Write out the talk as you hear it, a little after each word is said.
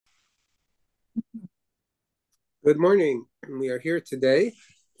Good morning. We are here today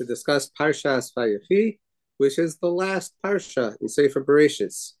to discuss Parshas VaY'chi, which is the last Parsha in Sefer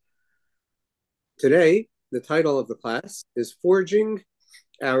Bereshis. Today, the title of the class is Forging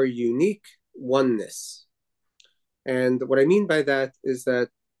Our Unique Oneness. And what I mean by that is that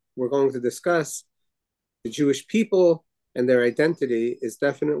we're going to discuss the Jewish people and their identity is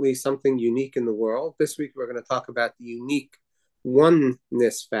definitely something unique in the world. This week, we're going to talk about the unique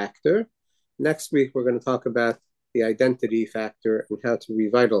oneness factor. Next week, we're going to talk about the identity factor and how to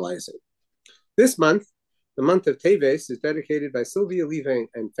revitalize it. This month, the month of Teves, is dedicated by Sylvia Levine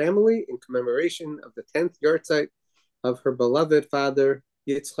and family in commemoration of the 10th yahrzeit of her beloved father,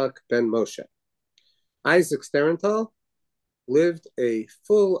 Yitzchak ben Moshe. Isaac Sterenthal lived a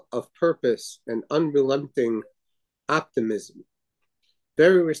full of purpose and unrelenting optimism.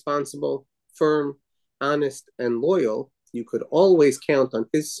 Very responsible, firm, honest, and loyal. You could always count on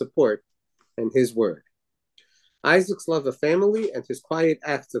his support and his word. Isaac's love of family and his quiet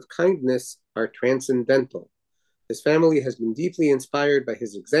acts of kindness are transcendental. His family has been deeply inspired by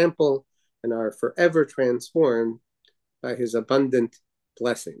his example and are forever transformed by his abundant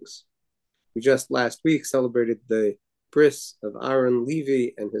blessings. We just last week celebrated the bris of Aaron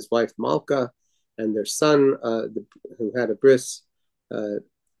Levy and his wife Malka and their son, who had a bris,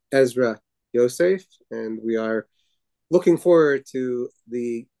 Ezra Yosef, and we are looking forward to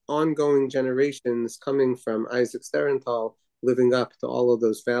the ongoing generations coming from Isaac Sterenthal living up to all of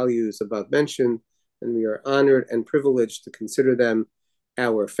those values above mentioned, and we are honored and privileged to consider them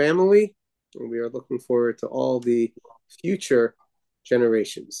our family, and we are looking forward to all the future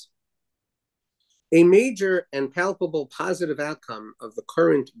generations. A major and palpable positive outcome of the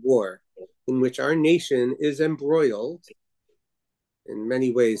current war, in which our nation is embroiled, in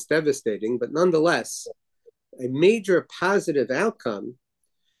many ways devastating, but nonetheless, a major positive outcome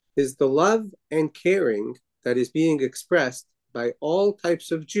is the love and caring that is being expressed by all types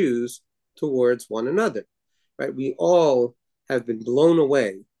of Jews towards one another. Right? We all have been blown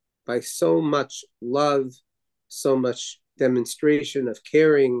away by so much love, so much demonstration of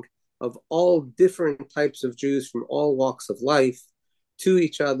caring of all different types of Jews from all walks of life to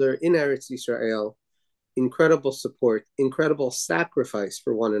each other in Eretz Yisrael. Incredible support, incredible sacrifice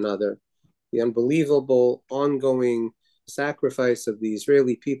for one another, the unbelievable ongoing sacrifice of the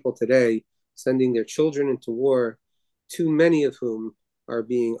Israeli people today, sending their children into war, too many of whom are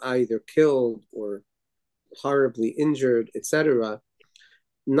being either killed or horribly injured, etc.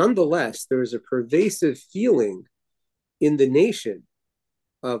 Nonetheless, there is a pervasive feeling in the nation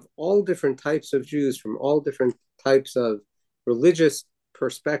of all different types of Jews from all different types of religious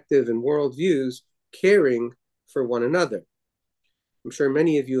perspective and worldviews caring for one another. I'm sure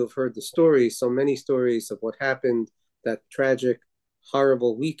many of you have heard the stories, so many stories of what happened that tragic,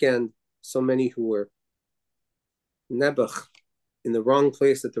 horrible weekend, so many who were nebuch in the wrong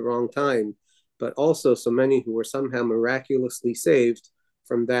place at the wrong time, but also so many who were somehow miraculously saved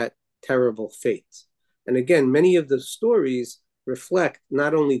from that terrible fate. And again, many of the stories reflect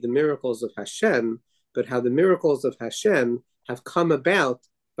not only the miracles of Hashem, but how the miracles of Hashem have come about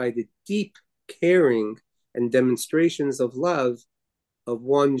by the deep caring and demonstrations of love of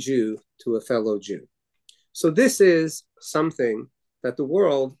one Jew to a fellow Jew. So this is something that the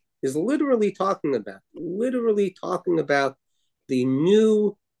world is literally talking about the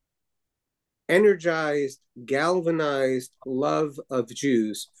new, energized, galvanized love of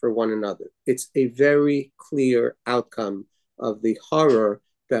Jews for one another. It's a very clear outcome of the horror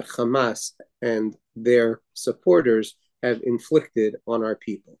that Hamas and their supporters have inflicted on our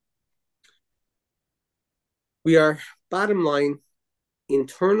people. We are, bottom line,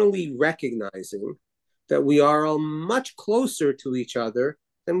 internally recognizing that we are much closer to each other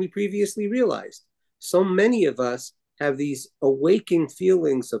than we previously realized. So many of us have these awakening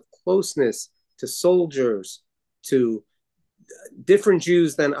feelings of closeness to soldiers, to different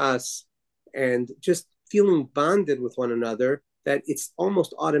Jews than us, and just feeling bonded with one another that it's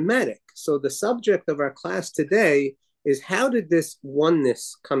almost automatic. So the subject of our class today is, how did this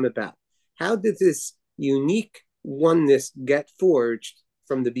oneness come about? How did this unique oneness get forged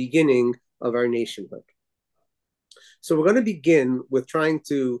from the beginning of our nationhood? So we're going to begin with trying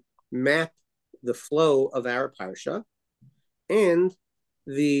to map the flow of our parsha and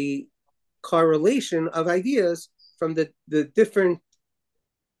the correlation of ideas from the different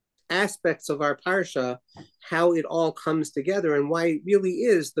aspects of our parsha, how it all comes together and why it really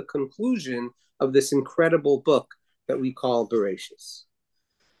is the conclusion of this incredible book that we call Bereshis.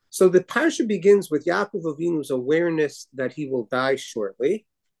 So the parsha begins with Yaakov Avinu's awareness that he will die shortly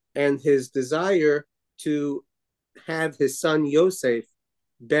and his desire to have his son Yosef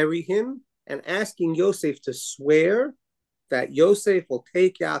bury him and asking Yosef to swear that Yosef will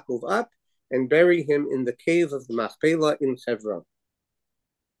take Yaakov up and bury him in the cave of the Machpelah in Hebron.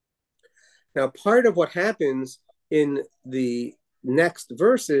 Now, part of what happens in the next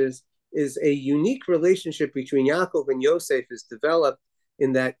verses is a unique relationship between Yaakov and Yosef is developed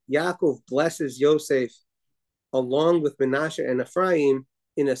in that Yaakov blesses Yosef along with Menashe and Ephraim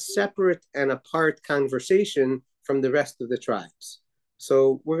in a separate and apart conversation from the rest of the tribes.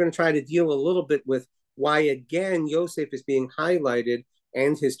 So we're going to try to deal a little bit with why, again, Yosef is being highlighted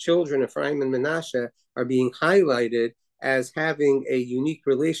and his children, Ephraim and Menashe, are being highlighted as having a unique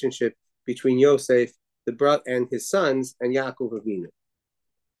relationship between Yosef and his sons and Yaakov Avinu.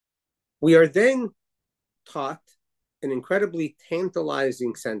 We are then taught an incredibly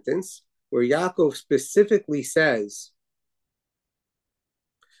tantalizing sentence where Yaakov specifically says,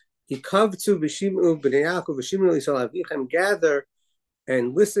 gather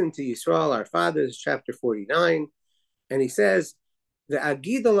and listen to Yisrael, our fathers, chapter 49. And he says, the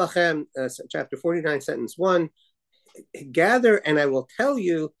Agida Lachem, chapter 49, sentence 1, gather and I will tell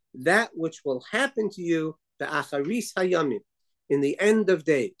you that which will happen to you, the Acharis Hayamim, in the end of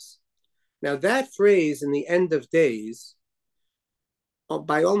days. Now that phrase, in the end of days,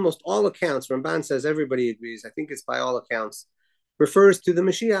 by almost all accounts, Ramban says everybody agrees, I think it's by all accounts, refers to the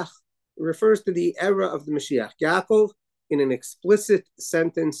Mashiach. It refers to the era of the Mashiach. Yaakov, in an explicit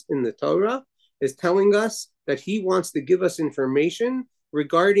sentence in the Torah, is telling us that he wants to give us information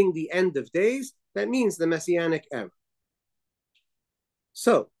regarding the end of days. That means the Messianic era.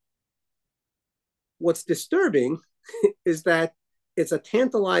 So, what's disturbing is that it's a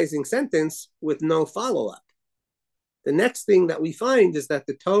tantalizing sentence with no follow-up. The next thing that we find is that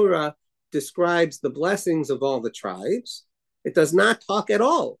the Torah describes the blessings of all the tribes. It does not talk at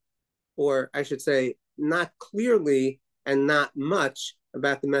all, or I should say, not clearly and not much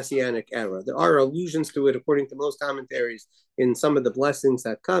about the Messianic era. There are allusions to it, according to most commentaries, in some of the blessings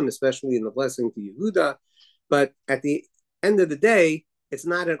that come, especially in the blessing to Yehuda. But at the end of the day, it's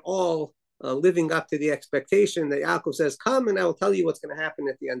not at all living up to the expectation that Yaakov says, come and I will tell you what's going to happen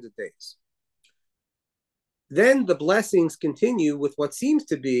at the end of days. Then the blessings continue with what seems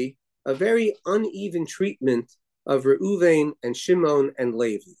to be a very uneven treatment of Reuven and Shimon and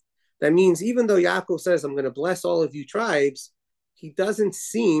Levi. That means even though Yaakov says, I'm going to bless all of you tribes, he doesn't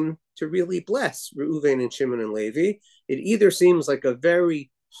seem to really bless Reuven and Shimon and Levi. It either seems like a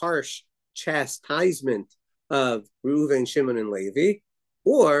very harsh chastisement of Reuven, Shimon, and Levi,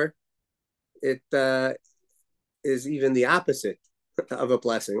 or it is even the opposite of a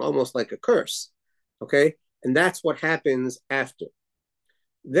blessing, almost like a curse. Okay? And that's what happens after.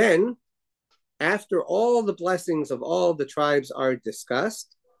 Then, after all the blessings of all the tribes are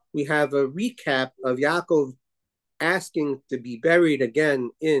discussed, we have a recap of Yaakov asking to be buried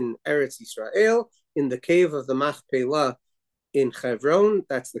again in Eretz Yisrael, in the cave of the Machpelah in Hebron.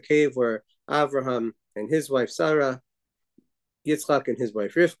 That's the cave where Avraham and his wife Sarah, Yitzchak and his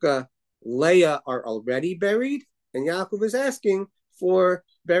wife Rivka, Leah are already buried, and Yaakov is asking for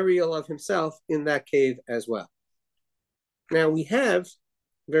burial of himself in that cave as well. Now we have,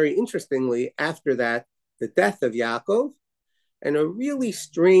 very interestingly, after that, the death of Yaakov, and a really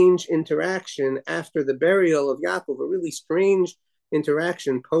strange interaction after the burial of Yaakov, a really strange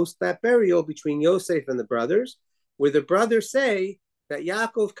interaction post that burial between Yosef and the brothers, where the brothers say that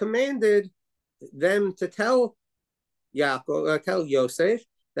Yaakov commanded them to tell Yosef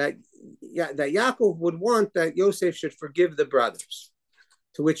that Yaakov would want that Yosef should forgive the brothers.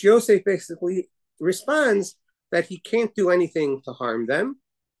 To which Yosef basically responds that he can't do anything to harm them.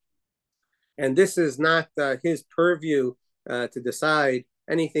 And this is not his purview to decide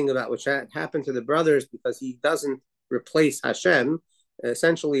anything about what happened to the brothers, because he doesn't replace Hashem.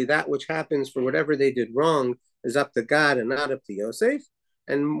 Essentially, that which happens for whatever they did wrong is up to God and not up to Yosef.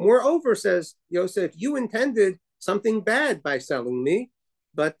 And moreover, says Yosef, you intended something bad by selling me,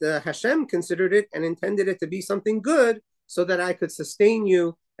 but Hashem considered it and intended it to be something good so that I could sustain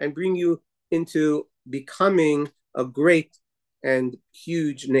you and bring you into becoming a great and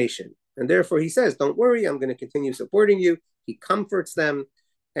huge nation. And therefore he says, don't worry, I'm going to continue supporting you. He comforts them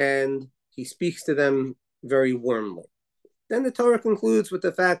and he speaks to them very warmly. Then the Torah concludes with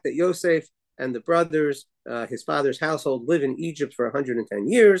the fact that Yosef and the brothers, his father's household, live in Egypt for 110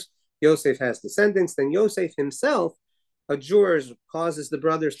 years. Yosef has descendants. Then Yosef himself adjures, causes the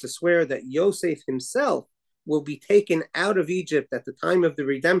brothers to swear that Yosef himself will be taken out of Egypt at the time of the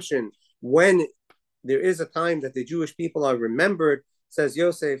redemption, when there is a time that the Jewish people are remembered. Says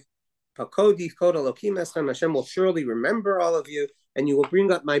Yosef, Hashem will surely remember all of you, and you will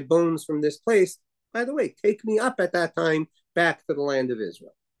bring up my bones from this place. By the way, take me up at that time back to the land of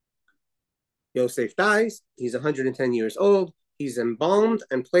Israel. Yosef dies. He's 110 years old. He's embalmed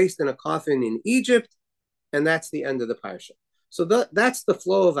and placed in a coffin in Egypt. And that's the end of the parsha. So that's the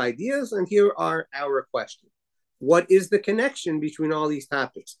flow of ideas. And here are our questions. What is the connection between all these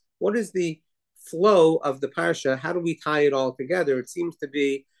topics? What is the flow of the parsha? How do we tie it all together? It seems to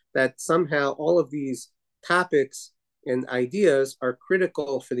be that somehow all of these topics and ideas are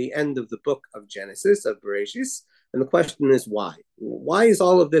critical for the end of the book of Genesis, of Bereshis. And the question is why? Why is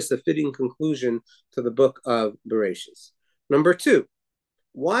all of this a fitting conclusion to the book of Bereshis? Number two,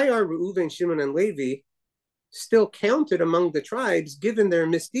 why are Reuven, Shimon, and Levi still counted among the tribes given their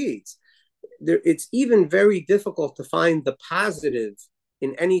misdeeds? It's even very difficult to find the positive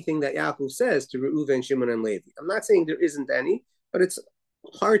in anything that Yaakov says to Reuven, Shimon, and Levi. I'm not saying there isn't any, but it's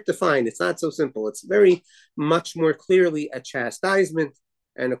hard to find. It's not so simple. It's very much more clearly a chastisement.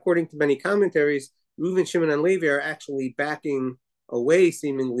 And according to many commentaries, Reuven, Shimon, and Levi are actually backing away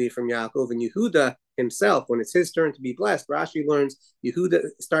seemingly from Yaakov, and Yehuda himself, when it's his turn to be blessed, Rashi learns Yehuda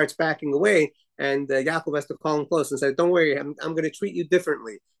starts backing away, and Yaakov has to call him close and say, don't worry, I'm going to treat you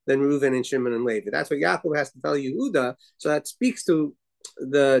differently than Reuven and Shimon and Levi. That's what Yaakov has to tell Yehuda. So that speaks to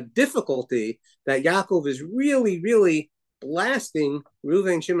the difficulty that Yaakov is really, really blasting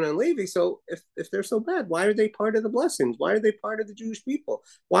Reuven, Shimon, and Levi. So if they're so bad, why are they part of the blessings? Why are they part of the Jewish people?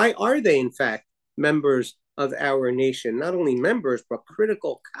 Why are they, in fact, members of our nation? Not only members, but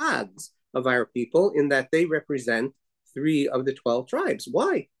critical cogs of our people, in that they represent 3 of the 12 tribes.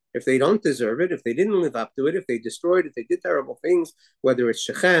 Why? If they don't deserve it, if they didn't live up to it, if they destroyed, if they did terrible things, whether it's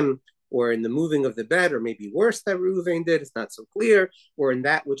Shechem or in the moving of the bed, or maybe worse that Reuven did, it's not so clear, or in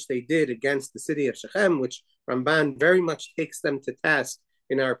that which they did against the city of Shechem, which Ramban very much takes them to task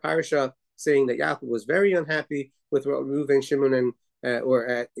in our parsha, saying that Yaakov was very unhappy with what Reuven, Shimon, and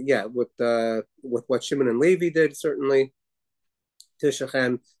with what Shimon and Levi did, certainly to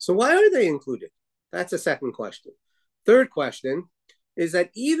Shechem. So why are they included? That's a second question. Third question is that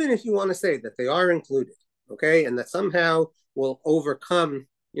even if you want to say that they are included, okay, and that somehow will overcome,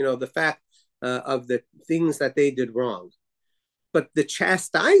 the fact of the things that they did wrong, but the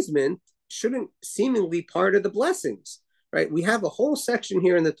chastisement shouldn't seemingly part of the blessings, right? We have a whole section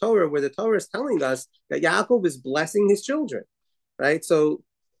here in the Torah where the Torah is telling us that Yaakov is blessing his children, right? So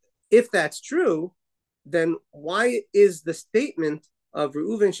if that's true, then why is the statement of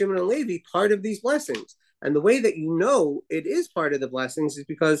Reuven, Shimon, and Levi part of these blessings? And the way that you know it is part of the blessings is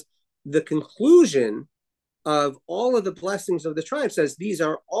because the conclusion of all of the blessings of the tribe says these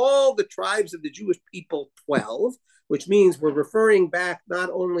are all the tribes of the Jewish people, 12, which means we're referring back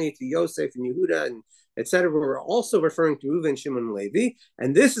not only to Yosef and Yehuda and etc., we're also referring to Reuven, Shimon, and Levi.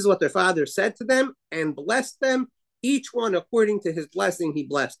 And this is what their father said to them and blessed them. Each one, according to his blessing, he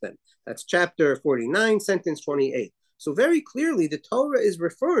blessed them. That's chapter 49, sentence 28. So very clearly, the Torah is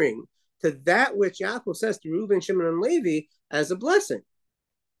referring to that which Yaakov says to Reuven, Shimon, and Levi as a blessing.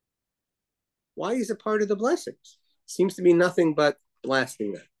 Why is it part of the blessings? Seems to be nothing but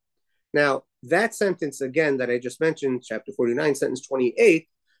blasting them. Now, that sentence, again, that I just mentioned, chapter 49, sentence 28,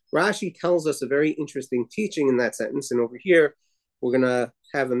 Rashi tells us a very interesting teaching in that sentence. And over here, we're going to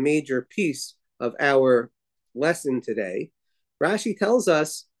have a major piece of our lesson today. Rashi tells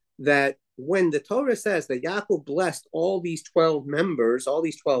us that when the Torah says that Yaakov blessed all these 12 members, all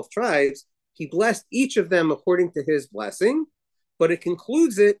these 12 tribes, he blessed each of them according to his blessing, but it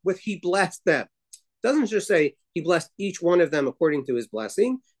concludes it with he blessed them. It doesn't just say he blessed each one of them according to his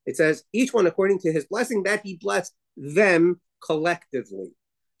blessing. It says each one according to his blessing, that he blessed them collectively.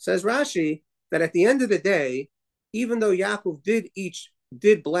 Says Rashi that at the end of the day, even though Yaakov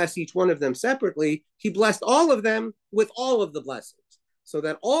did bless each one of them separately, he blessed all of them with all of the blessings, so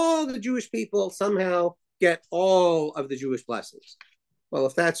that all the Jewish people somehow get all of the Jewish blessings. Well,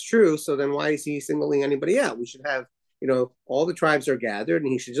 if that's true, so then why is he singling anybody out? We should have, all the tribes are gathered,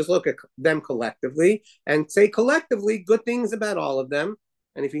 and he should just look at them collectively and say collectively good things about all of them.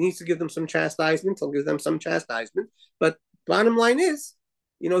 And if he needs to give them some chastisement, he'll give them some chastisement. But bottom line is,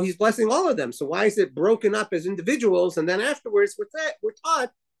 he's blessing all of them. So why is it broken up as individuals? And then afterwards, we're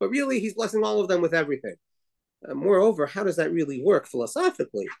taught, but really he's blessing all of them with everything. Moreover, how does that really work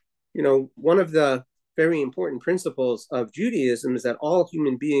philosophically? One of the very important principles of Judaism is that all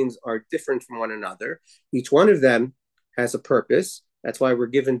human beings are different from one another. Each one of them has a purpose. That's why we're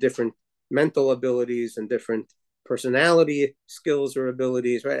given different mental abilities and different personality skills or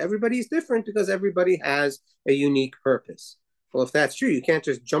abilities, right? Everybody's different because everybody has a unique purpose. Well, if that's true, you can't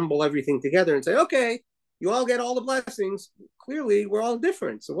just jumble everything together and say, okay, you all get all the blessings. Clearly, we're all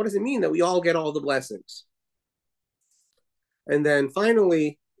different. So what does it mean that we all get all the blessings? And then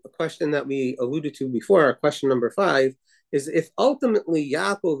finally, a question that we alluded to before, our question number 5, is if ultimately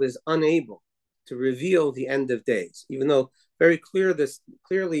Yaakov is unable to reveal the end of days, even though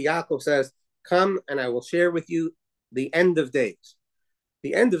clearly Yaakov says, come and I will share with you the end of days.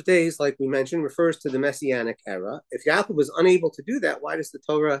 The end of days, like we mentioned, refers to the Messianic era. If Yaakov was unable to do that, why does the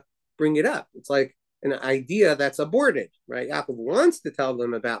Torah bring it up? It's like an idea that's aborted, right? Yaakov wants to tell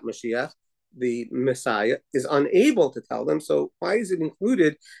them about Mashiach, the Messiah, is unable to tell them. So why is it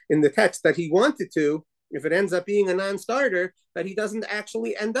included in the text that he wanted to, if it ends up being a non-starter, that he doesn't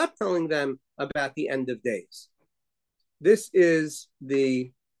actually end up telling them about the end of days? This is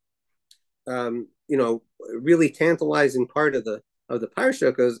the really tantalizing part of the parsha,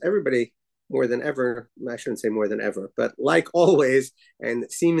 because everybody, more than ever, I shouldn't say more than ever, but like always, and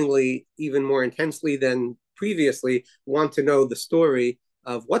seemingly even more intensely than previously, want to know the story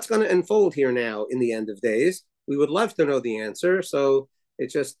of what's going to unfold here now in the end of days. We would love to know the answer, so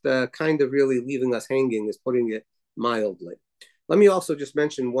it's just kind of really leaving us hanging, is putting it mildly. Let me also just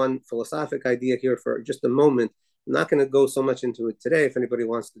mention one philosophic idea here for just a moment. I'm not going to go so much into it today. If anybody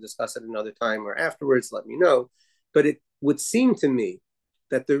wants to discuss it another time or afterwards, let me know. But it would seem to me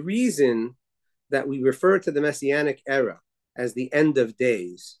that the reason that we refer to the Messianic era as the end of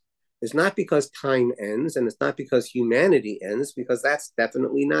days is not because time ends, and it's not because humanity ends, because that's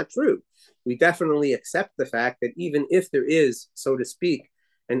definitely not true. We definitely accept the fact that even if there is, so to speak,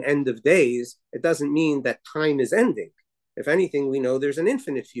 an end of days, it doesn't mean that time is ending. If anything, we know there's an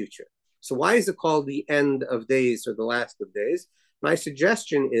infinite future. So why is it called the end of days or the last of days? My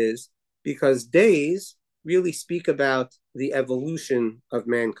suggestion is because days really speak about the evolution of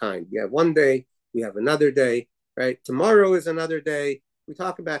mankind. We have one day, we have another day, right? Tomorrow is another day. We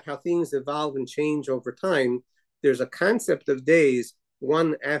talk about how things evolve and change over time. There's a concept of days,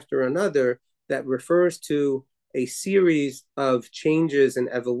 one after another, that refers to a series of changes and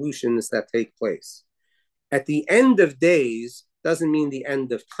evolutions that take place. At the end of days doesn't mean the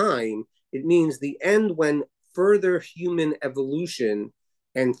end of time. It means the end when further human evolution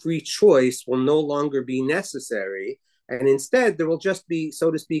and free choice will no longer be necessary. And instead, there will just be, so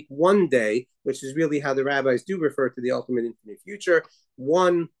to speak, one day, which is really how the rabbis do refer to the ultimate infinite future,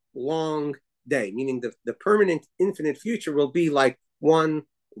 one long day, meaning the permanent infinite future will be like one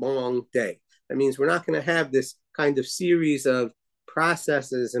long day. That means we're not going to have this kind of series of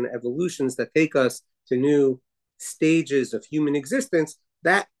processes and evolutions that take us to new stages of human existence.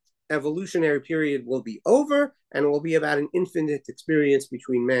 That evolutionary period will be over, and it will be about an infinite experience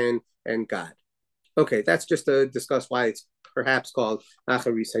between man and God. Okay, that's just to discuss why it's perhaps called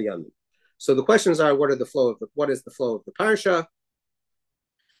Acharis Hayamim. So the questions are: what is the flow of the parsha?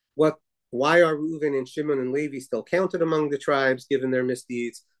 Why are Reuven and Shimon and Levi still counted among the tribes given their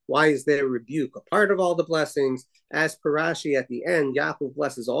misdeeds? Why is their rebuke a part of all the blessings? As per Rashi at the end, Yaakov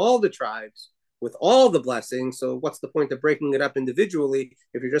blesses all the tribes with all the blessings. So what's the point of breaking it up individually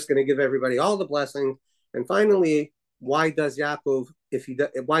if you're just going to give everybody all the blessings? And finally, why does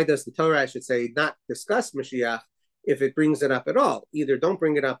the Torah, I should say, not discuss Mashiach if it brings it up at all? Either don't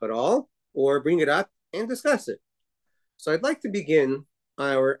bring it up at all, or bring it up and discuss it. So I'd like to begin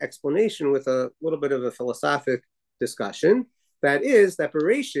our explanation with a little bit of a philosophic discussion. That is that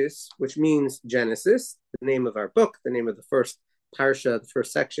Bereshis, which means Genesis, the name of our book, the name of the first parsha, the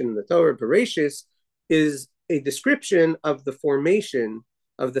first section in the Torah, Bereshis, is a description of the formation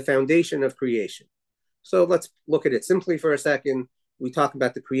of the foundation of creation. So let's look at it simply for a second. We talk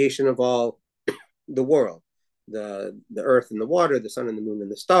about the creation of all the world, the earth and the water, the sun and the moon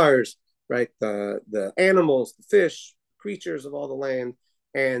and the stars, right? The animals, the fish, creatures of all the land,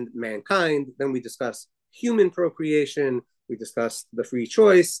 and mankind. Then we discuss human procreation. We discuss the free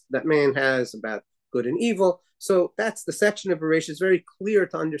choice that man has about good and evil. So that's the section of Bereshit. It's very clear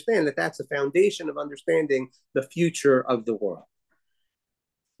to understand that that's a foundation of understanding the future of the world.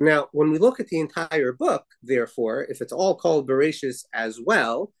 Now, when we look at the entire book, therefore, if it's all called Bereshit as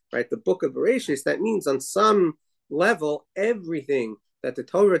well, right, the book of Bereshit, that means on some level, everything that the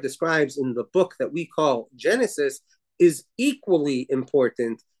Torah describes in the book that we call Genesis is equally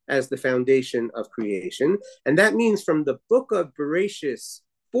important as the foundation of creation. And that means from the book of Bereshit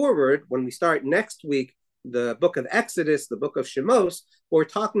forward, when we start next week, the book of Exodus, the book of Shemos, what we're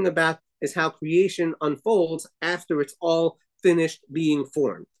talking about is how creation unfolds after it's all finished being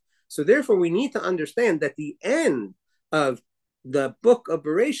formed. So therefore, we need to understand that the end of the book of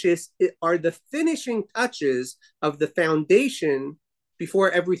Bereshit are the finishing touches of the foundation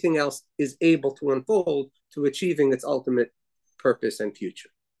before everything else is able to unfold to achieving its ultimate purpose and future.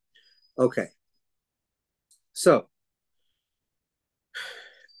 Okay. So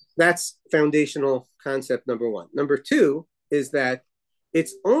that's foundational concept number one. Number two is that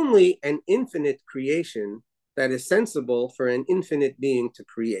it's only an infinite creation that is sensible for an infinite being to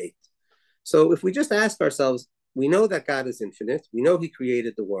create. So if we just ask ourselves, we know that God is infinite, we know he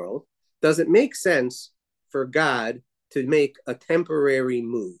created the world. Does it make sense for God to make a temporary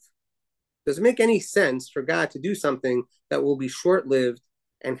move? Does it make any sense for God to do something that will be short-lived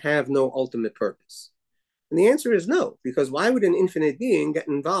and have no ultimate purpose? And the answer is no, because why would an infinite being get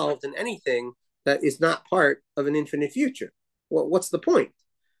involved in anything that is not part of an infinite future? Well, what's the point?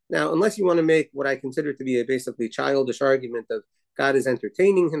 Now, unless you want to make what I consider to be a basically childish argument of God is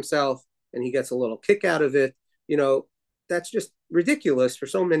entertaining himself and he gets a little kick out of it, that's just ridiculous for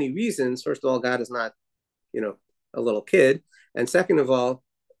so many reasons. First of all, God is not, a little kid. And second of all,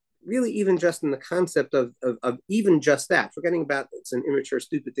 really even just in the concept of even just that, forgetting about it's an immature,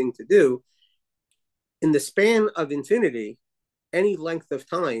 stupid thing to do, in the span of infinity, any length of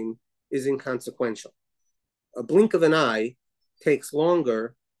time is inconsequential. A blink of an eye takes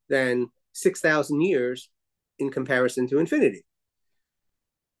longer than 6,000 years in comparison to infinity.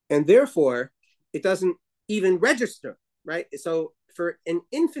 And therefore, it doesn't even register, right? So for an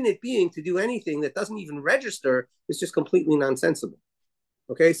infinite being to do anything that doesn't even register is just completely nonsensical.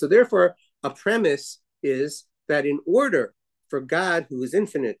 Okay, so therefore, a premise is that in order for God, who is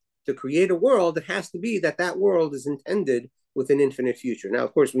infinite, to create a world, it has to be that that world is intended with an infinite future. Now,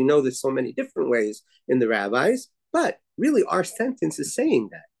 of course, we know this so many different ways in the rabbis, but really our sentence is saying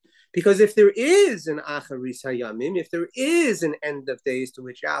that. Because if there is an Acharis Hayamim, if there is an end of days to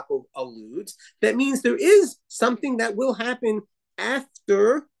which Yaakov alludes, that means there is something that will happen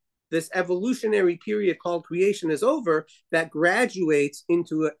after this evolutionary period called creation is over that graduates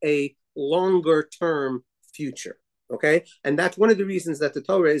into a longer term future. Okay. And that's one of the reasons that the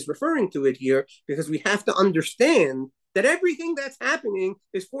Torah is referring to it here, because we have to understand that everything that's happening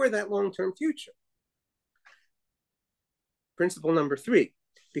is for that long term future. Principle number 3,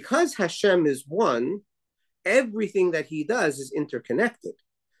 because Hashem is one, everything that he does is interconnected.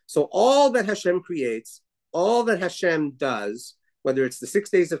 So all that Hashem creates, all that Hashem does, whether it's the 6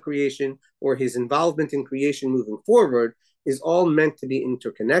 days of creation or his involvement in creation moving forward, is all meant to be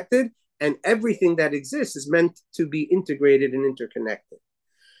interconnected, and everything that exists is meant to be integrated and interconnected.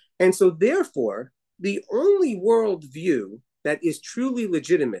 And so therefore, the only worldview that is truly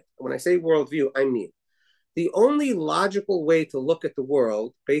legitimate, when I say worldview, I mean the only logical way to look at the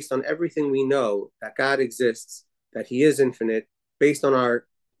world based on everything we know, that God exists, that he is infinite, based on our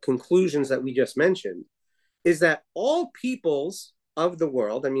conclusions that we just mentioned, is that all peoples of the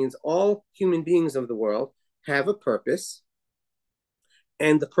world, that means all human beings of the world, have a purpose,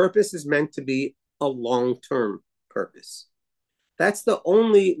 and the purpose is meant to be a long-term purpose. That's the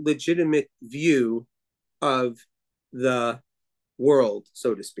only legitimate view of the world,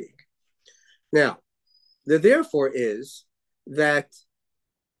 so to speak. Now, the therefore is that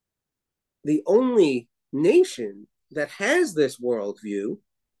the only nation that has this worldview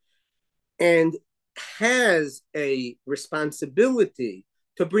and has a responsibility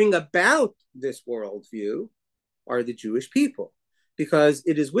to bring about this worldview are the Jewish people, because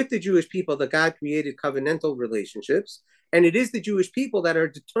it is with the Jewish people that God created covenantal relationships, and it is the Jewish people that are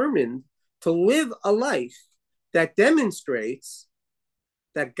determined to live a life that demonstrates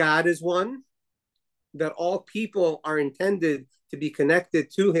that God is one, that all people are intended to be connected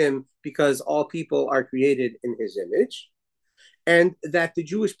to him because all people are created in his image, and that the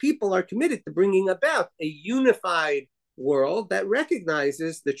Jewish people are committed to bringing about a unified world that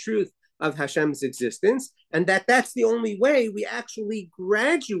recognizes the truth of Hashem's existence, and that that's the only way we actually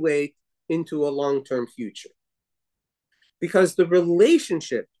graduate into a long-term future. Because the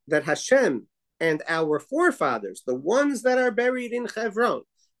relationship that Hashem and our forefathers, the ones that are buried in Hebron,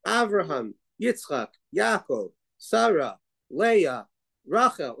 Avraham, Yitzchak, Yaakov, Sarah, Leah,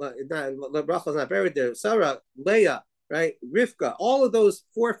 Rachel, Rachel's not buried there, Sarah, Leah, right, Rivka, all of those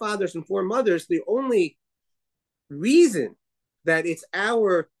forefathers and foremothers, the only reason that it's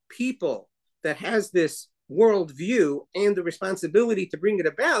our people that has this worldview and the responsibility to bring it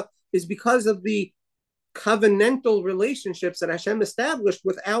about is because of the covenantal relationships that Hashem established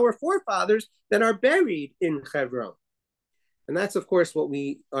with our forefathers that are buried in Hebron. And that's, of course, what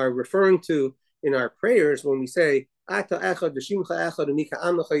we are referring to in our prayers when we say,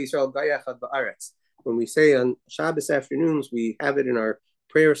 when we say on Shabbos afternoons, we have it in our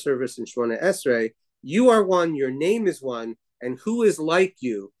prayer service in Shemona Esrei, you are one, your name is one, and who is like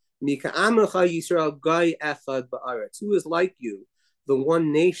you? Who is like you? The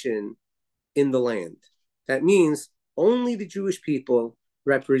one nation in the land. That means only the Jewish people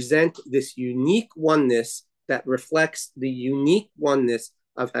represent this unique oneness that reflects the unique oneness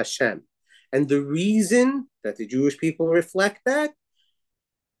of Hashem. And the reason that the Jewish people reflect that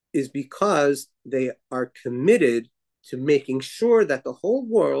is because they are committed to making sure that the whole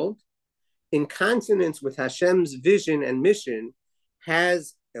world in consonance with Hashem's vision and mission,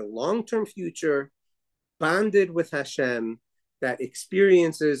 has a long-term future, bonded with Hashem, that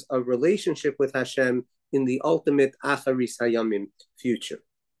experiences a relationship with Hashem in the ultimate Acharis Hayamim future.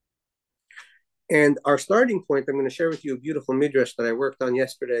 And our starting point, I'm going to share with you a beautiful midrash that I worked on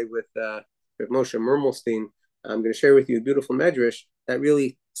yesterday with Moshe Mermelstein. I'm going to share with you a beautiful midrash that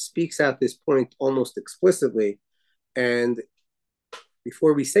really speaks out this point almost explicitly. And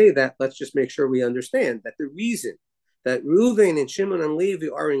before we say that, let's just make sure we understand that the reason that Reuven and Shimon and Levi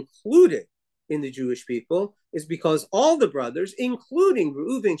are included in the Jewish people is because all the brothers, including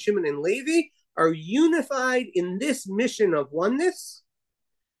Reuven, Shimon, and Levi, are unified in this mission of oneness,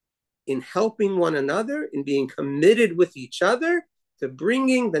 in helping one another, in being committed with each other to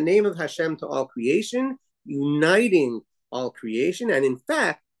bringing the name of Hashem to all creation, uniting all creation. And in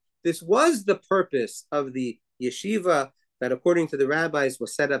fact, this was the purpose of the yeshiva that, according to the rabbis,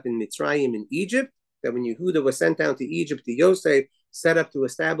 was set up in Mitzrayim in Egypt, that when Yehuda was sent down to Egypt to Yosef, set up to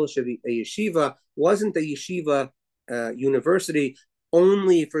establish a yeshiva, wasn't a yeshiva university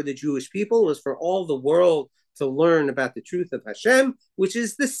only for the Jewish people, it was for all the world to learn about the truth of Hashem, which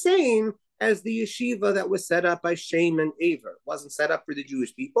is the same as the yeshiva that was set up by Shem and Aver. It wasn't set up for the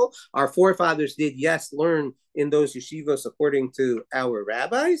Jewish people. Our forefathers did, yes, learn in those yeshivas according to our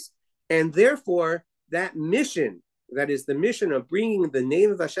rabbis, and therefore that mission, that is the mission of bringing the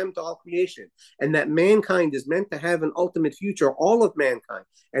name of Hashem to all creation, and that mankind is meant to have an ultimate future, all of mankind,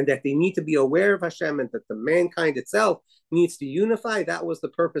 and that they need to be aware of Hashem, and that the mankind itself needs to unify. That was the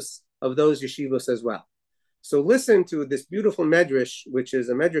purpose of those yeshivas as well. So listen to this beautiful medrash, which is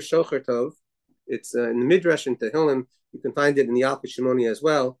a medrash shocher tov. It's in the midrash in Tehillim. You can find it in the Alpha Shimoni as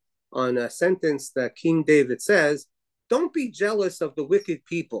well, on a sentence that King David says, don't be jealous of the wicked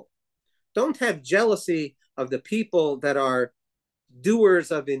people. Don't have jealousy of the people that are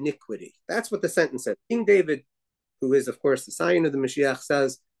doers of iniquity. That's what the sentence says. King David, who is, of course, the scion of the Mashiach,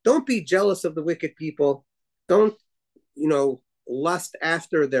 says, don't be jealous of the wicked people. Don't, lust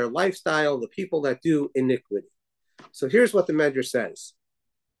after their lifestyle, the people that do iniquity. So here's what the Medrash says.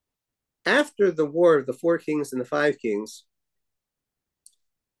 After the war of the 4 kings and the 5 kings,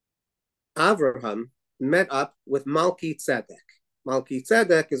 Avraham met up with Malki Tzedek. Malki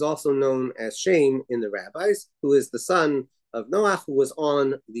Tzedek is also known as Shem in the rabbis, who is the son of Noach, who was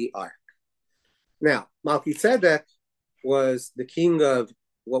on the ark. Now, Malki Tzedek was the king of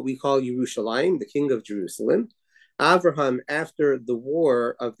what we call Yerushalayim, the king of Jerusalem. Avraham, after the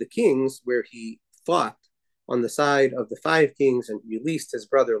war of the kings, where he fought on the side of the 5 kings and released his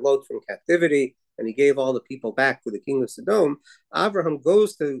brother Lot from captivity, and he gave all the people back to the king of Sodom, Avraham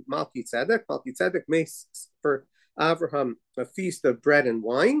goes to Malki Tzedek. Malki Tzedek makes for Avraham a feast of bread and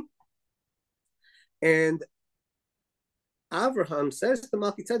wine. And Avraham says to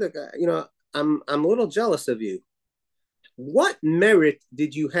Malki Tzedek, I'm a little jealous of you. What merit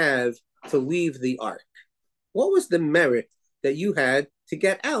did you have to leave the ark? What was the merit that you had to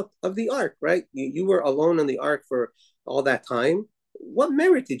get out of the ark, right? You were alone on the ark for all that time. What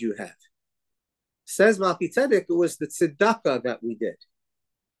merit did you have? Says Malki Tzedek, it was the tzedakah that we did,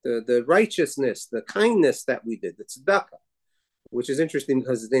 the righteousness, the kindness that we did, the tzedakah, which is interesting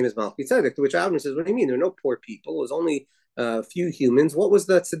because his name is Malki Tzedek, to which Avraham says, what do you mean? There are no poor people. It was only a few humans. What was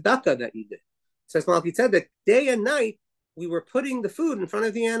the tzedakah that you did? Says Malki Tzedek, day and night, we were putting the food in front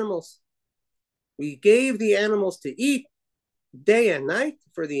of the animals. We gave the animals to eat day and night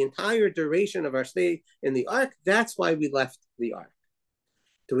for the entire duration of our stay in the ark. That's why we left the ark.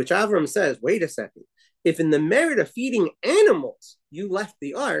 To which Avram says, wait a second. If in the merit of feeding animals you left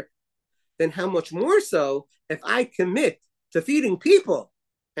the ark, then how much more so if I commit to feeding people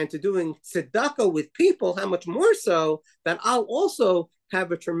and to doing tzedakah with people, how much more so that I'll also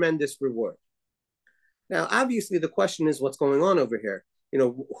have a tremendous reward. Now, obviously, the question is what's going on over here.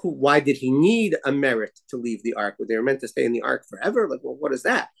 Why did he need a merit to leave the ark? They were meant to stay in the ark forever? Like, well, what is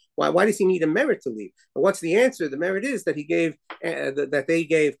that? Why does he need a merit to leave? And what's the answer? The merit is that he gave, that they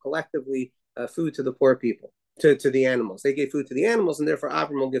gave collectively food to the poor people, to the animals. They gave food to the animals, and therefore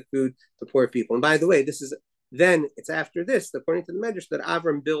Avram will give food to poor people. And by the way, it's after this, according to the Medrash, that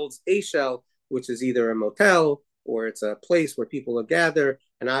Avram builds a shell, which is either a motel or it's a place where people will gather,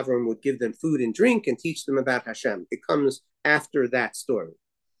 and Avram would give them food and drink and teach them about Hashem. It comes after that story.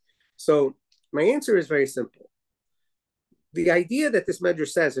 So my answer is very simple. The idea that this Medrash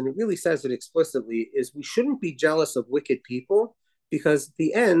says, and it really says it explicitly, is we shouldn't be jealous of wicked people, because at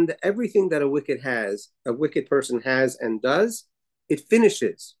the end, everything that a wicked person has and does, it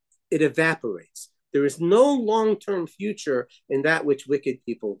finishes, it evaporates. There is no long-term future in that which wicked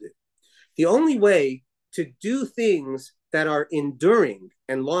people do. The only way to do things that are enduring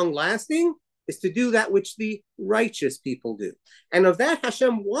and long-lasting is to do that which the righteous people do. And of that,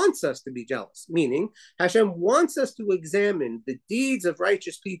 Hashem wants us to be jealous, meaning Hashem wants us to examine the deeds of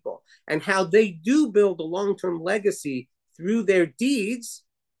righteous people and how they do build a long-term legacy through their deeds,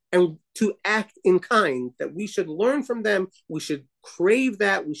 and to act in kind, that we should learn from them, we should crave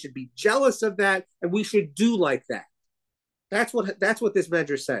that, we should be jealous of that, and we should do like that. That's what this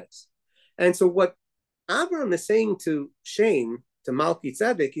medrash says. And so what Abraham is saying to Shem, to Malki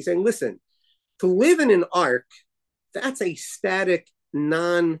Tzedek, he's saying, listen, to live in an ark, that's a static,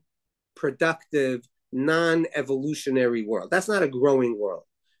 non-productive, non-evolutionary world. That's not a growing world.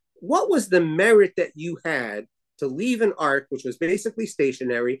 What was the merit that you had to leave an ark, which was basically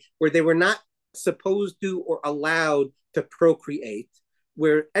stationary, where they were not supposed to or allowed to procreate,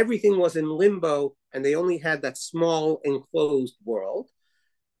 where everything was in limbo and they only had that small enclosed world?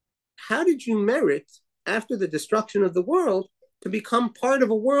 How did you merit, after the destruction of the world, to become part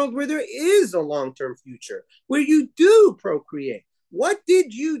of a world where there is a long-term future, where you do procreate? What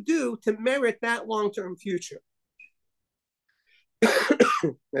did you do to merit that long-term future?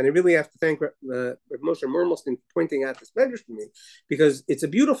 And I really have to thank Moshe Murmelstein for pointing out this medrash to me, because it's a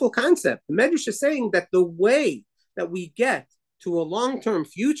beautiful concept. The medrash is saying that the way that we get to a long-term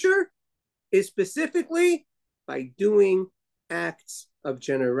future is specifically by doing acts of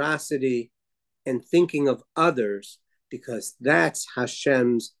generosity and thinking of others, because that's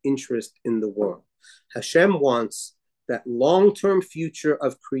Hashem's interest in the world. Hashem wants that long-term future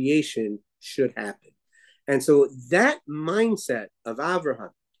of creation should happen. And so that mindset of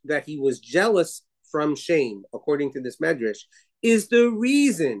Avraham, that he was jealous from Shem, according to this medrash, is the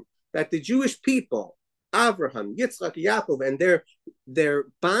reason that the Jewish people, Avraham, Yitzchak, Yaakov, and their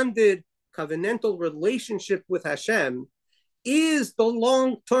bonded covenantal relationship with Hashem is the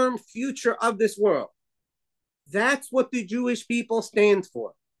long-term future of this world. That's what the Jewish people stand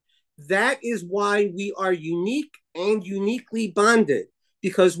for. That is why we are unique and uniquely bonded,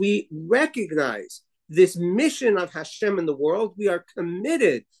 because we recognize this mission of Hashem in the world. We are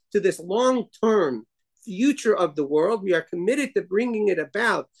committed to this long-term future of the world. We are committed to bringing it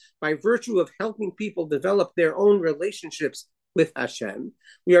about by virtue of helping people develop their own relationships with Hashem.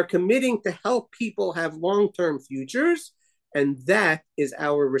 We are committing to help people have long-term futures, and that is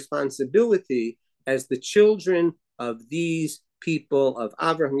our responsibility as the children of these people, of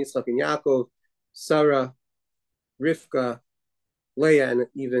Avraham, Yitzchak, and Yaakov, Sarah, Rivka, Leah, and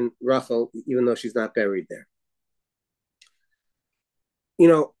even Rachel, even though she's not buried there. You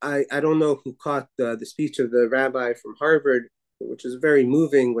know, I don't know who caught the speech of the rabbi from Harvard, which is very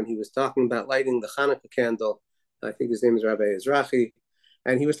moving, when he was talking about lighting the Hanukkah candle. I think his name is Rabbi Ezrahi.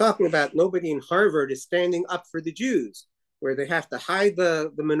 And he was talking about nobody in Harvard is standing up for the Jews, where they have to hide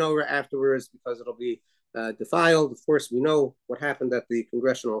the menorah afterwards because it'll be defiled. Of course, we know what happened at the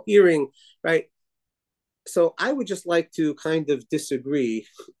congressional hearing, right? So I would just like to kind of disagree.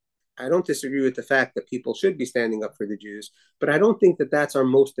 I don't disagree with the fact that people should be standing up for the Jews, but I don't think that that's our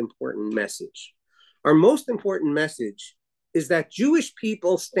most important message. Our most important message is that Jewish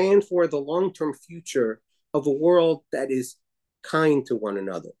people stand for the long-term future of a world that is kind to one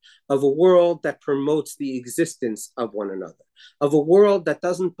another, of a world that promotes the existence of one another, of a world that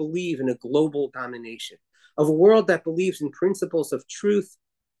doesn't believe in a global domination, of a world that believes in principles of truth,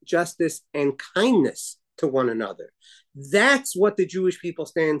 justice, and kindness to one another. That's what the Jewish people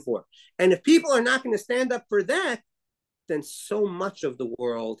stand for. And if people are not going to stand up for that, then so much of the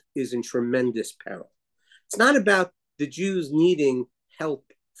world is in tremendous peril. It's not about the Jews needing help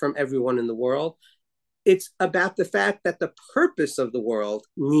from everyone in the world. It's about the fact that the purpose of the world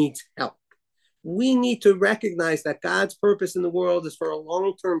needs help. We need to recognize that God's purpose in the world is for a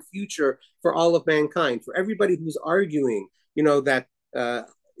long-term future for all of mankind. For everybody who's arguing, that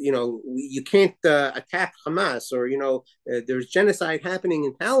you can't attack Hamas, or there's genocide happening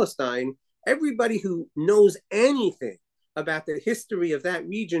in Palestine. Everybody who knows anything about the history of that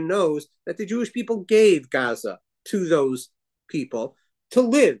region knows that the Jewish people gave Gaza to those people to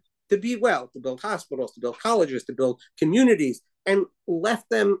live, to be well, to build hospitals, to build colleges, to build communities, and left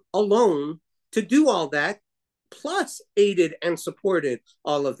them alone to do all that, plus aided and supported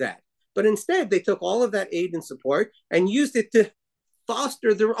all of that. But instead, they took all of that aid and support and used it to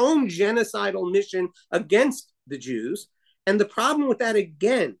foster their own genocidal mission against the Jews. And the problem with that,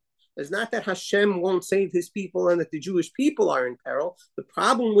 again, is not that Hashem won't save his people and that the Jewish people are in peril. The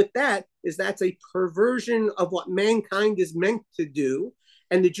problem with that is that's a perversion of what mankind is meant to do.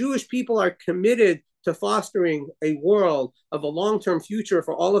 And the Jewish people are committed to fostering a world of a long-term future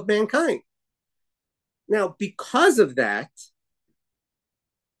for all of mankind. Now, because of that,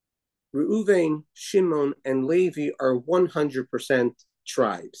 Reuven, Shimon, and Levi are 100%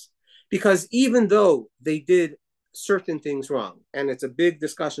 tribes. Because even though they did certain things wrong, and it's a big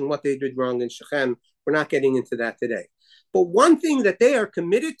discussion what they did wrong in Shechem, we're not getting into that today. But one thing that they are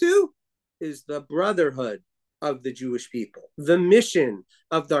committed to is the brotherhood of the Jewish people, the mission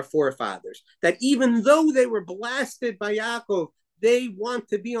of their forefathers, that even though they were blasted by Yaakov, they want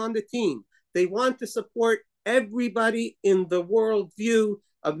to be on the team. They want to support everybody in the worldview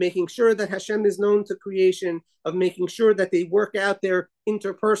of making sure that Hashem is known to creation, of making sure that they work out their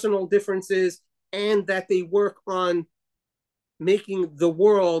interpersonal differences, and that they work on making the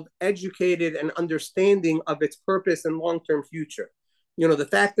world educated and understanding of its purpose and long-term future. You know, the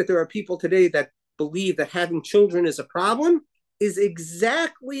fact that there are people today that believe that having children is a problem is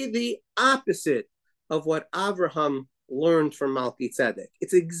exactly the opposite of what Abraham learned from Melchizedek.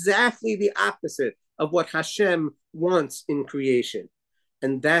 It's exactly the opposite of what Hashem wants in creation.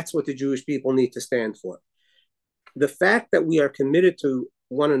 And that's what the Jewish people need to stand for. The fact that we are committed to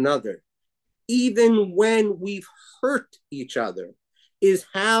one another, even when we've hurt each other, is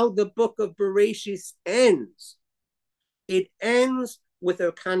how the book of Bereshit ends. It ends with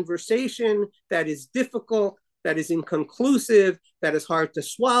a conversation that is difficult, that is inconclusive, that is hard to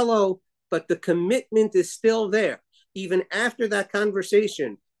swallow, but the commitment is still there. Even after that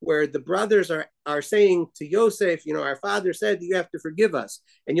conversation, where the brothers are saying to Yosef, you know, our father said you have to forgive us.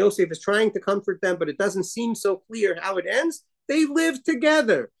 And Yosef is trying to comfort them, but it doesn't seem so clear how it ends. They live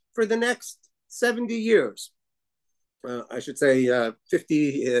together for the next 70 years. I should say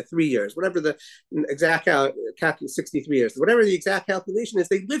 53 years, whatever the exact 63 years, whatever the exact calculation is.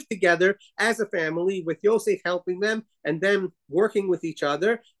 They live together as a family with Yosef helping them and them working with each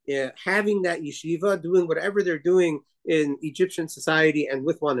other, having that yeshiva, doing whatever they're doing in Egyptian society and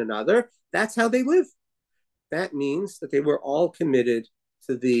with one another. That's how they live. That means that they were all committed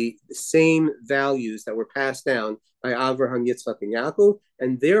to the same values that were passed down by Avraham, Yitzchak, and Yaakov,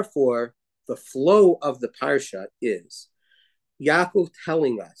 and therefore the flow of the Parsha is Yaakov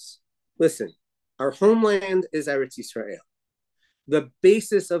telling us, listen, our homeland is Eretz Yisrael. The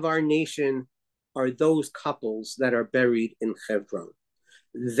basis of our nation are those couples that are buried in Hebron.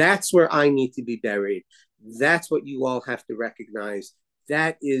 That's where I need to be buried. That's what you all have to recognize.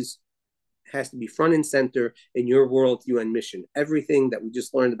 That has to be front and center in your worldview and mission. Everything that we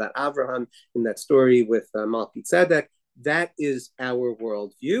just learned about Avraham in that story with Melchizedek, that is our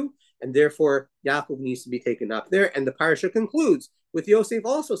worldview. And therefore, Yaakov needs to be taken up there. And the parasha concludes with Yosef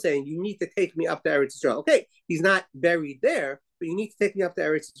also saying, you need to take me up to Eretz Yisrael. Okay, he's not buried there, but you need to take me up to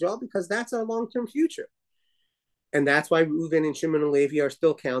Eretz Yisrael because that's our long-term future. And that's why Reuven and Shimon and Levi are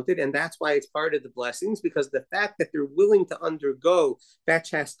still counted. And that's why it's part of the blessings, because the fact that they're willing to undergo that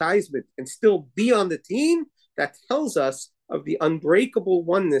chastisement and still be on the team, that tells us of the unbreakable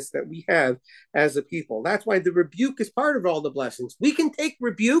oneness that we have as a people. That's why the rebuke is part of all the blessings. We can take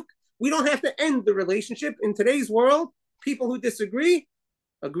rebuke. We don't have to end the relationship. In today's world, people who disagree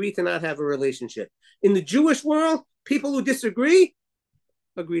agree to not have a relationship. In the Jewish world, people who disagree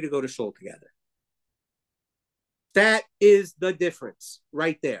agree to go to shul together. That is the difference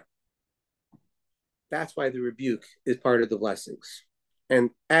right there. That's why the rebuke is part of the blessings.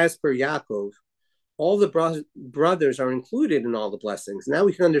 And as per Yaakov, all the brothers are included in all the blessings. Now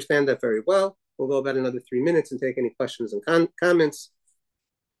we can understand that very well. We'll go about another 3 minutes and take any questions and comments.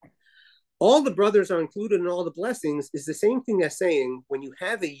 All the brothers are included in all the blessings is the same thing as saying when you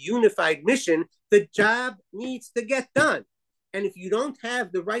have a unified mission, the job needs to get done. And if you don't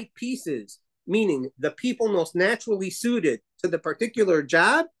have the right pieces, meaning the people most naturally suited to the particular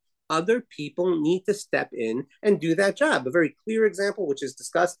job, other people need to step in and do that job. A very clear example, which is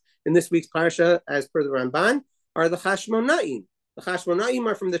discussed in this week's Parsha as per the Ramban, are the Hashmonaim. The Hashmonaim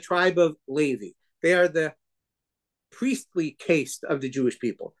are from the tribe of Levi. They are the priestly caste of the Jewish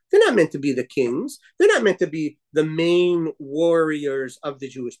people. They're not meant to be the kings. They're not meant to be the main warriors of the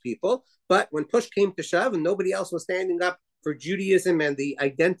Jewish people. But when push came to shove and nobody else was standing up for Judaism and the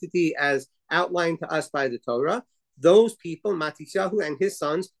identity as outlined to us by the Torah, those people, Matisyahu and his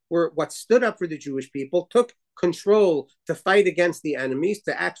sons, were what stood up for the Jewish people, took control to fight against the enemies,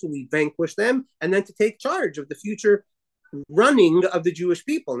 to actually vanquish them, and then to take charge of the future running of the Jewish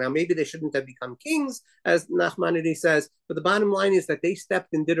people. Now, maybe they shouldn't have become kings, as Nachmanides says, but the bottom line is that they stepped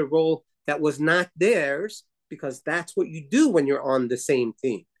and did a role that was not theirs, because that's what you do when you're on the same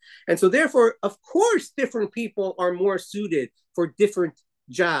team. And so therefore, of course, different people are more suited for different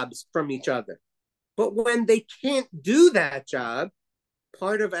jobs from each other. But when they can't do that job,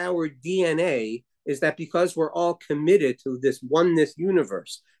 part of our DNA is that because we're all committed to this oneness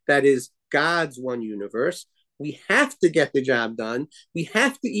universe, that is God's one universe, We have to get the job done. We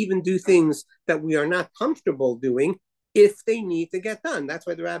have to even do things that we are not comfortable doing if they need to get done. That's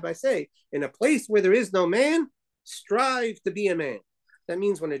why the rabbis say, in a place where there is no man, strive to be a man. That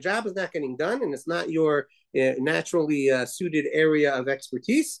means when a job is not getting done and it's not your naturally suited area of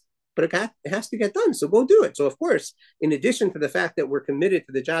expertise, but it has to get done. So go do it. So, of course, in addition to the fact that we're committed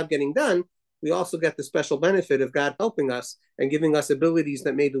to the job getting done, we also get the special benefit of God helping us and giving us abilities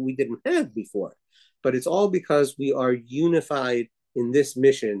that maybe we didn't have before. But it's all because we are unified in this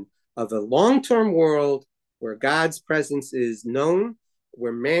mission of a long-term world where God's presence is known,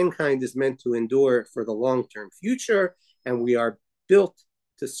 where mankind is meant to endure for the long-term future, and we are built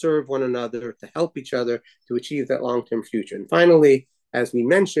to serve one another, to help each other, to achieve that long-term future. And finally, as we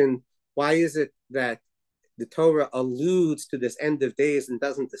mentioned, why is it that the Torah alludes to this end of days and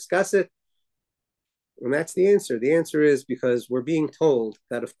doesn't discuss it? And that's the answer. The answer is because we're being told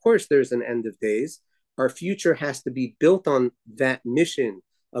that, of course, there's an end of days. Our future has to be built on that mission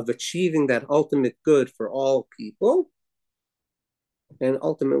of achieving that ultimate good for all people. And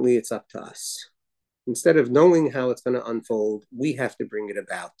ultimately, it's up to us. Instead of knowing how it's going to unfold, we have to bring it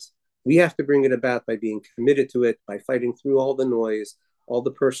about. We have to bring it about by being committed to it, by fighting through all the noise, all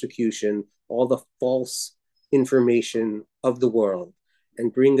the persecution, all the false information of the world,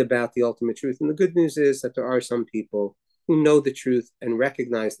 and bring about the ultimate truth. And the good news is that there are some people who know the truth and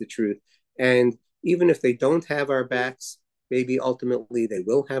recognize the truth. And even if they don't have our backs, maybe ultimately they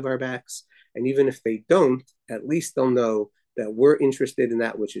will have our backs. And even if they don't, at least they'll know that we're interested in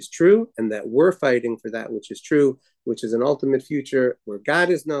that which is true and that we're fighting for that which is true, which is an ultimate future where God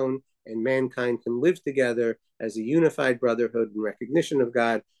is known and mankind can live together as a unified brotherhood in recognition of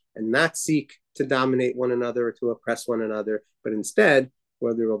God and not seek to dominate one another or to oppress one another, but instead,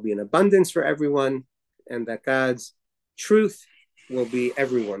 where there will be an abundance for everyone and that God's truth will be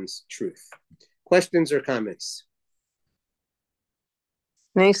everyone's truth. Questions or comments?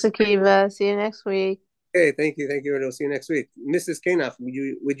 Thanks, Akiva. See you next week. Okay, thank you. Thank you. And we'll see you next week. Mrs. Kanoff,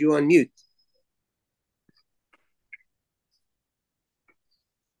 would you unmute?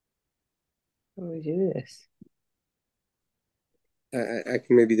 How do we do this? I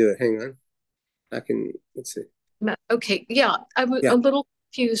can maybe do it. Hang on. Let's see. Okay, yeah, I'm Yeah. a little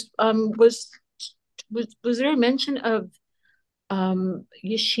confused. Was there a mention of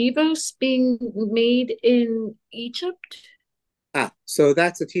yeshivos being made in Egypt? So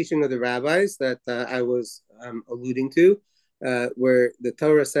that's a teaching of the rabbis that I was alluding to, where the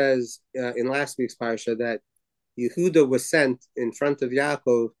Torah says in last week's parsha that Yehuda was sent in front of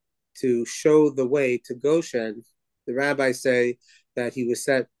Yaakov to show the way to Goshen. The rabbis say that he was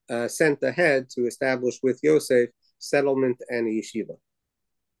sent ahead to establish with Yosef settlement and a yeshiva.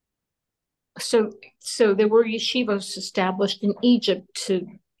 So there were yeshivos established in Egypt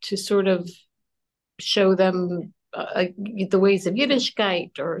to sort of show them the ways of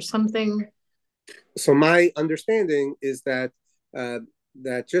Yiddishkeit or something. So my understanding is that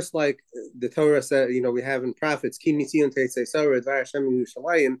that just like the Torah said, we have in prophets, Ki mitzion tetzei Torah, Dvar Hashem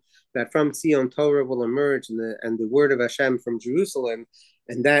Yerushalayim, that from Zion Torah will emerge and the word of Hashem from Jerusalem,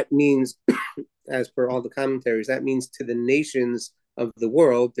 and that means, as per all the commentaries, that means to the nations of the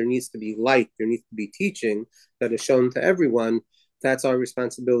world there needs to be light, there needs to be teaching that is shown to everyone. That's our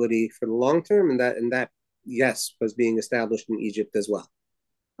responsibility for the long term, and that yes was being established in Egypt as well.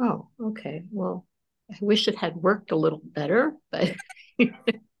 Oh, okay. Well, I wish it had worked a little better, but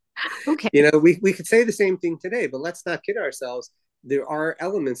okay. We could say the same thing today, but let's not kid ourselves. There are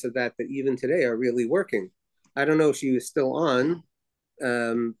elements of that even today are really working. I don't know if she was still on,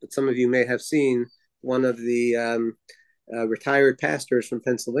 but some of you may have seen one of the retired pastors from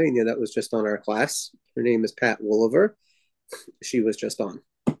Pennsylvania that was just on our class. Her name is Pat Wolliver. She was just on.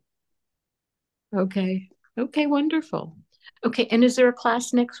 Okay, wonderful. Okay, and is there a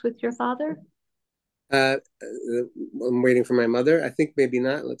class next with your father? I'm waiting for my mother. I think maybe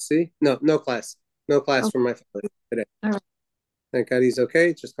not. Let's see. No class. No class for my father today. All right. Thank God he's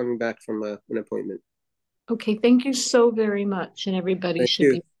okay. Just coming back from an appointment. Okay, thank you so very much. And everybody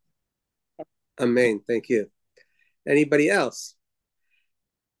should be. Amen. Thank you. Anybody else?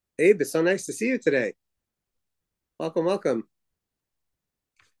 Abe, it's so nice to see you today. Welcome.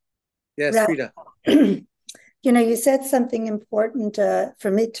 Yes, Frida. You said something important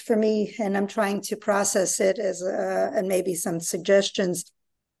for me, and I'm trying to process it and maybe some suggestions.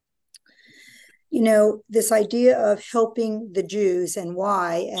 This idea of helping the Jews and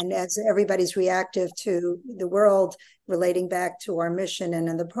why, and as everybody's reactive to the world relating back to our mission and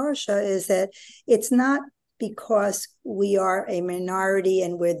in the Parsha, is that it's not because we are a minority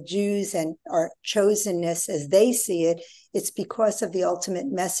and we're Jews and our chosenness as they see it. It's because of the ultimate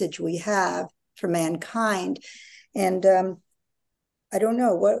message we have for mankind. And I don't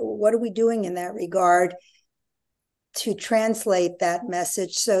know, what are we doing in that regard to translate that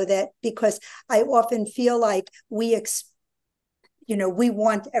message, so that, because I often feel like we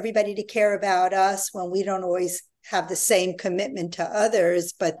want everybody to care about us when we don't always have the same commitment to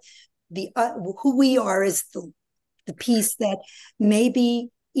others, but who we are is the piece that maybe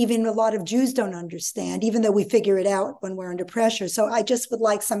even a lot of Jews don't understand, even though we figure it out when we're under pressure. So I just would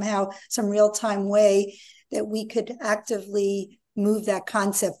like somehow some real-time way that we could actively move that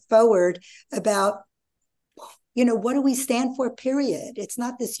concept forward about, what do we stand for, period. It's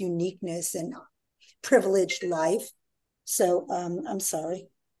not this uniqueness and privileged life. So I'm sorry.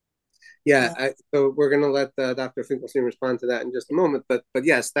 So we're going to let Dr. Finkelstein respond to that in just a moment. But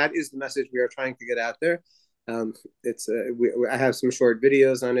yes, that is the message we are trying to get out there. I have some short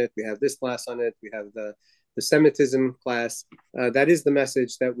videos on it. We have this class on it. We have the Semitism class. That is the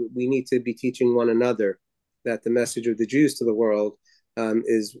message that we need to be teaching one another, that the message of the Jews to the world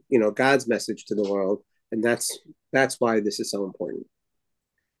is, God's message to the world. And that's why this is so important.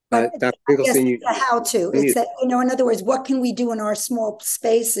 But Dr. Finkelstein, how to. It's that, in other words, what can we do in our small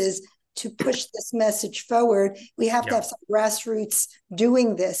spaces to push this message forward? We have to have some grassroots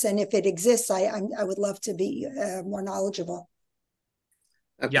doing this. And if it exists, I would love to be more knowledgeable.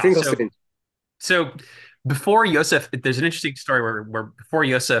 So before Yosef, there's an interesting story where before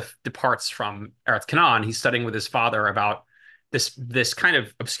Yosef departs from Eretz Canaan, he's studying with his father about this kind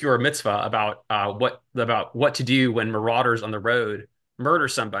of obscure mitzvah about what to do when marauders on the road murder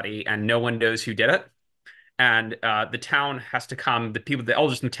somebody and no one knows who did it. And the town has to come, the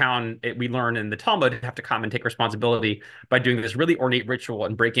elders in the town, we learn in the Talmud, have to come and take responsibility by doing this really ornate ritual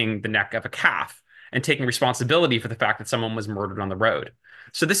and breaking the neck of a calf and taking responsibility for the fact that someone was murdered on the road.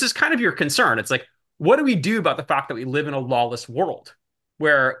 So this is kind of your concern. It's like, what do we do about the fact that we live in a lawless world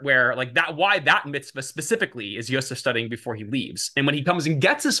where like that, why that mitzvah specifically is Yosef studying before he leaves? And when he comes and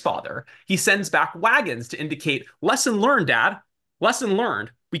gets his father, he sends back wagons to indicate, lesson learned, Dad. Lesson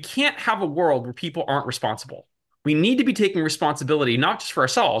learned, we can't have a world where people aren't responsible. We need to be taking responsibility, not just for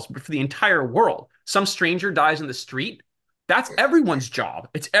ourselves, but for the entire world. Some stranger dies in the street. That's everyone's job.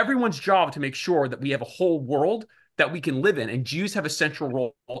 It's everyone's job to make sure that we have a whole world that we can live in. And Jews have a central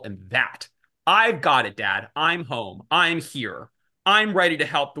role in that. I've got it, Dad. I'm home. I'm here. I'm ready to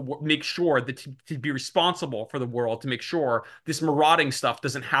help make sure that to be responsible for the world, to make sure this marauding stuff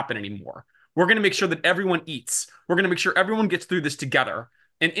doesn't happen anymore. We're going to make sure that everyone eats. We're going to make sure everyone gets through this together.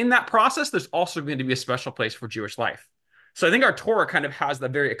 And in that process, there's also going to be a special place for Jewish life. So I think our Torah kind of has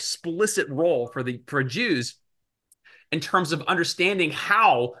that very explicit role for Jews in terms of understanding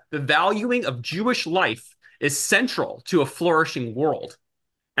how the valuing of Jewish life is central to a flourishing world.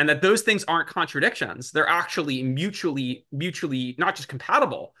 And that those things aren't contradictions. They're actually mutually not just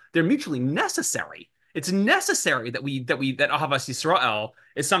compatible, they're mutually necessary. It's necessary that Ahavas Yisrael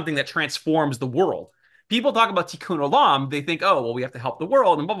is something that transforms the world. People talk about Tikkun Olam, they think, oh, well, we have to help the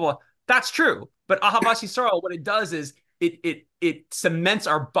world and blah, blah, blah. That's true. But Ahavas Yisrael, what it does is it cements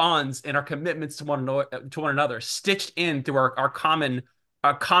our bonds and our commitments to one another, stitched in through our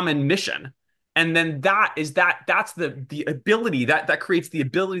common mission. And then that's the ability that creates the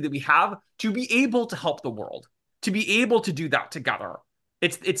ability that we have to be able to help the world, to be able to do that together.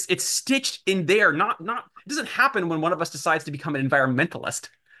 It's stitched in there. It doesn't happen when one of us decides to become an environmentalist.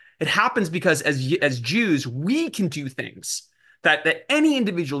 It happens because as Jews, we can do things that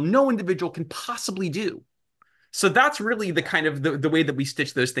no individual can possibly do. So that's really the kind of the way that we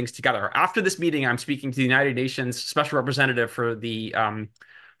stitch those things together. After this meeting, I'm speaking to the United Nations Special Representative for the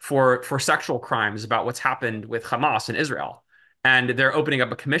for sexual crimes about what's happened with Hamas in Israel, and they're opening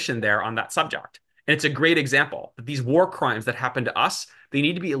up a commission there on that subject. And it's a great example that these war crimes that happen to us, they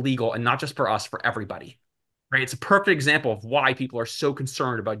need to be illegal, and not just for us, for everybody. Right? It's a perfect example of why people are so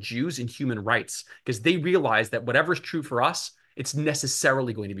concerned about Jews and human rights, because they realize that whatever is true for us, it's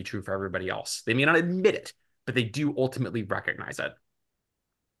necessarily going to be true for everybody else. They may not admit it, but they do ultimately recognize it.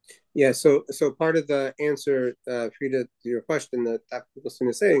 Yeah, so part of the answer, Frida, to your question that Dr. Nicholson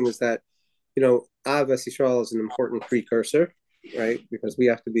is saying is that, Ahavas Yisrael is an important precursor, right? Because we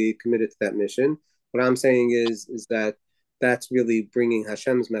have to be committed to that mission. What I'm saying is that that's really bringing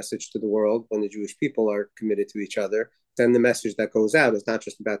Hashem's message to the world when the Jewish people are committed to each other. Then the message that goes out is not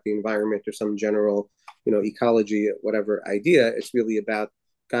just about the environment or some general, ecology, whatever idea. It's really about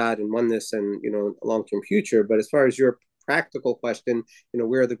God and oneness and, a long-term future. But as far as your practical question,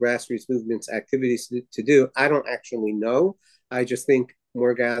 where are the grassroots movements activities to do? I don't actually know. I just think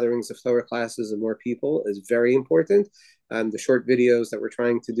more gatherings of Torah classes and more people is very important. The short videos that we're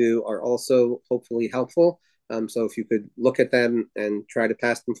trying to do are also hopefully helpful. So if you could look at them and try to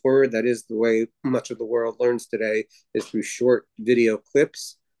pass them forward, that is the way much of the world learns today, is through short video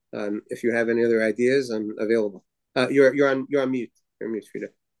clips. If you have any other ideas, I'm available. You're on mute. You're on mute, Frida.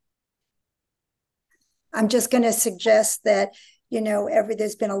 I'm just going to suggest that,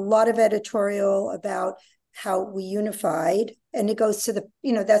 there's been a lot of editorial about how we unified, and it goes to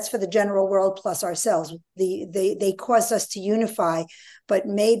that's for the general world plus ourselves. They caused us to unify, but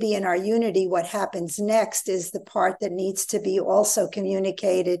maybe in our unity, what happens next is the part that needs to be also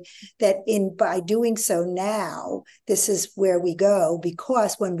communicated, that by doing so now, this is where we go,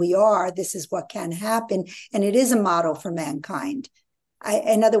 because when we are, this is what can happen, and it is a model for mankind.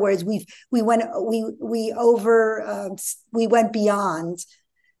 In other words, we went beyond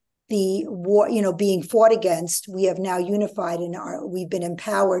the war, being fought against. We have now unified, and we've been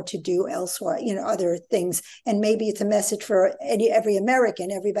empowered to do elsewhere, other things. And maybe it's a message for every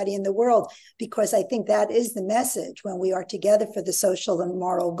American, everybody in the world, because I think that is the message. When we are together for the social and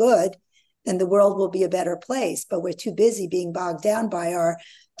moral good, then the world will be a better place. But we're too busy being bogged down by our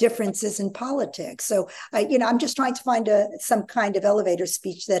differences in politics. So, I'm just trying to find some kind of elevator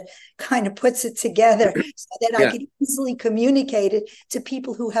speech that kind of puts it together so that I can easily communicate it to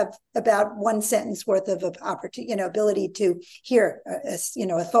people who have about one sentence worth of opportunity, ability to hear, a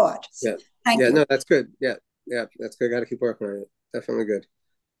thought. So, thank you. No, that's good. Yeah, that's good. Got to keep working on it. Definitely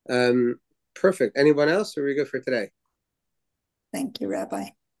good. Perfect. Anyone else? Or are we good for today? Thank you, Rabbi.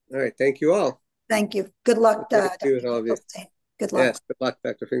 All right. Thank you all. Thank you. Good luck, Thank you with all of you. Good luck. Yes, good luck,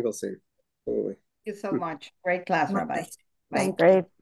 Dr. Finkelstein. Absolutely. Thank you so much. Great class, Rabbi. Thank Great.